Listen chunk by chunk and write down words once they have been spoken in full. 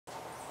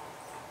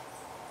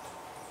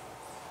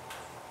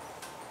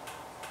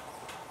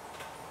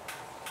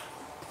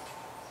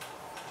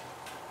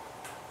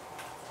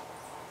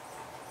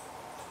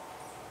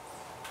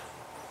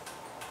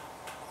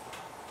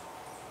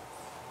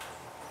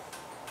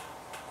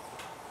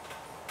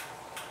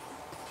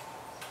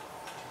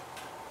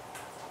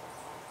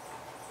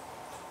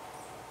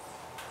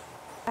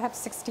I have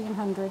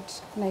 1,600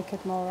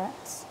 naked mole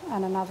rats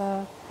and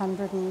another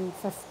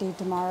 150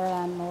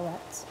 Damaraland mole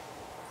rats.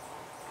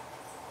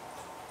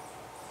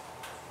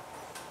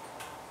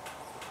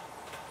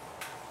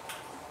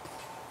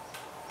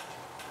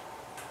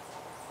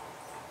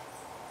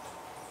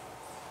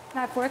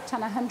 I've worked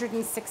on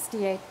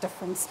 168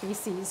 different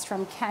species,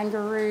 from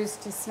kangaroos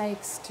to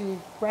snakes to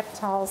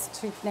reptiles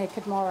to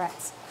naked mole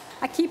rats.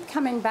 I keep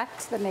coming back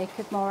to the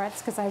naked mole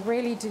rats because I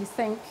really do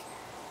think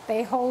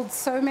they hold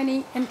so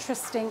many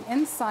interesting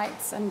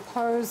insights and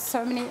pose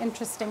so many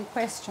interesting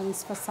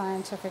questions for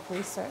scientific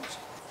research.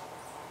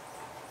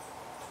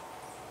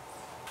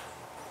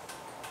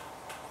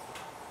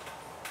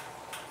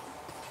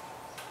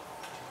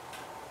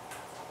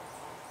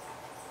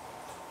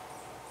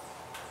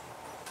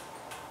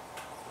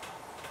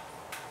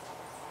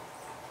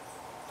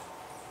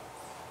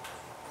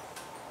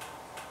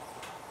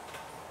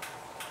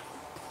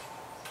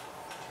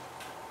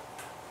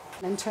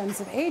 In terms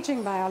of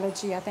aging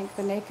biology, I think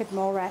the naked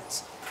mole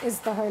rat is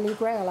the holy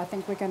grail. I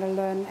think we're going to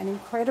learn an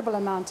incredible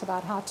amount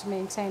about how to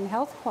maintain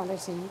health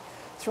quality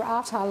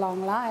throughout our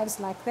long lives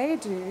like they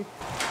do.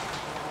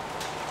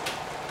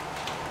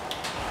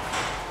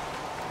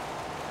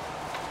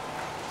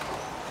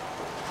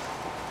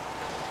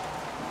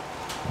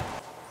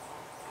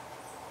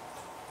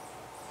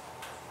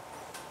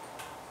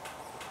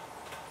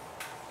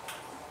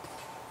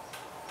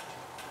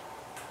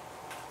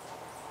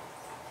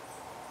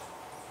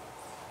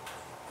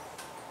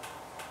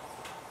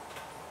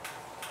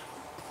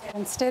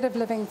 Instead of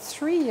living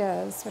 3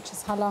 years, which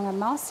is how long a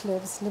mouse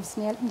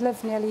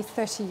live nearly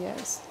 30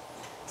 years.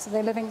 So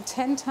they're living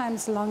 10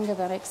 times longer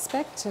than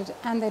expected,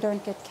 and they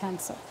don't get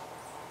cancer.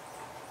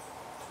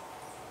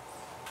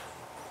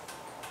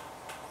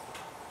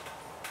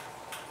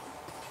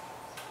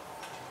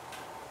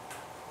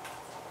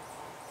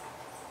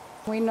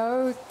 We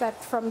know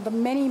that from the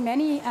many,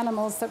 many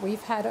animals that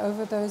we've had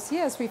over those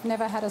years, we've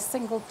never had a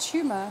single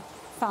tumor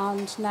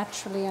found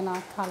naturally in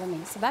our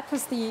colony. So that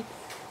was the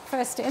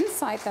first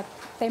insight, that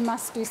they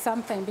must do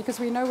something, because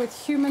we know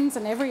with humans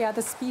and every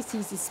other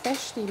species,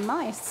 especially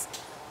mice,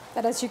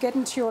 that as you get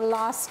into your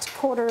last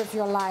quarter of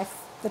your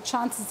life, the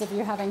chances of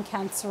you having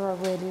cancer are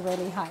really,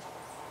 really high.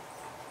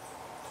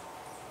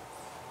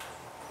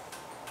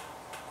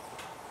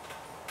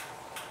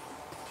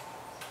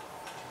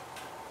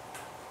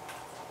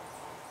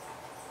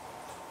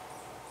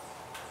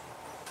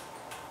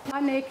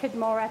 Are naked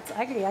mole rats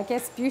ugly? I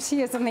guess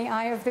beauty is in the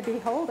eye of the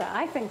beholder.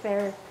 I think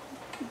they're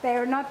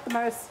not the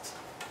most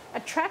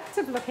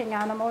attractive looking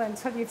animal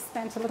until you've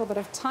spent a little bit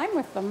of time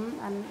with them,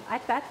 and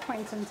at that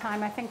point in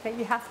time I think that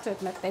you have to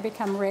admit they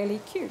become really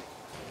cute.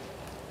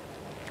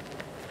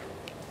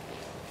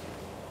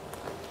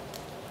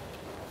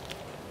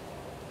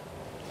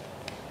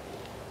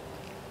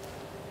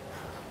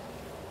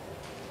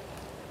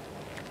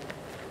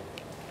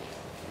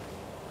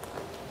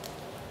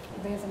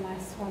 There's a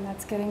nice one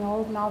that's getting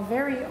old now,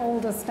 very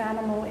oldest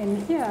animal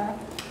in here.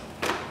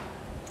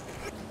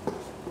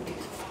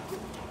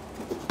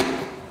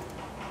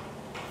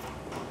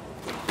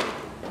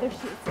 There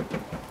she is.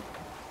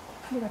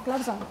 You got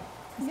gloves on?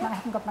 Yeah. I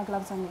haven't got my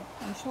gloves on yet.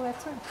 Are you sure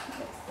that's her?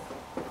 Yes.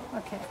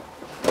 Okay.